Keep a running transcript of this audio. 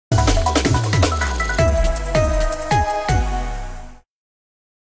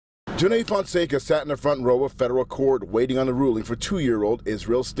Janae Fonseca sat in the front row of federal court waiting on the ruling for 2-year-old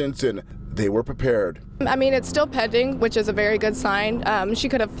Israel Stinson. They were prepared. I mean, it's still pending, which is a very good sign. She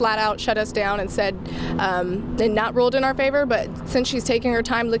could have flat out shut us down and said, and not ruled in our favor, but since she's taking her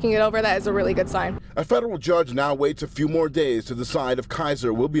time looking it over, that is a really good sign. A federal judge now waits a few more days to decide if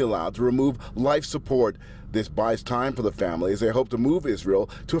Kaiser will be allowed to remove life support. This buys time for the family as they hope to move Israel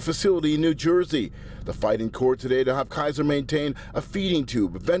to a facility in New Jersey. The fight in court today to have Kaiser maintain a feeding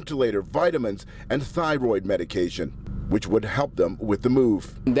tube, ventilator, vitamins, and thyroid medication, which would help them with the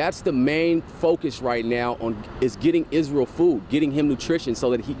move. That's the main focus right now is getting Israel food, getting him nutrition so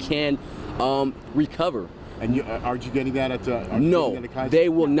that he can recover. And aren't you getting that at the No, they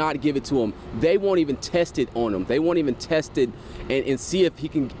will not give it to him. They won't even test it on him. They won't even test it and see if he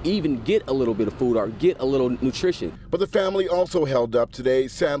can even get a little bit of food or get a little nutrition. But the family also held up today,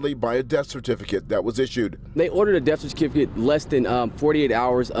 sadly, by a death certificate that was issued. They ordered a death certificate less than 48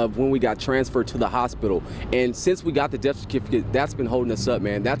 hours of when we got transferred to the hospital. And since we got the death certificate, that's been holding us up,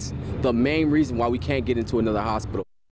 man. That's the main reason why we can't get into another hospital.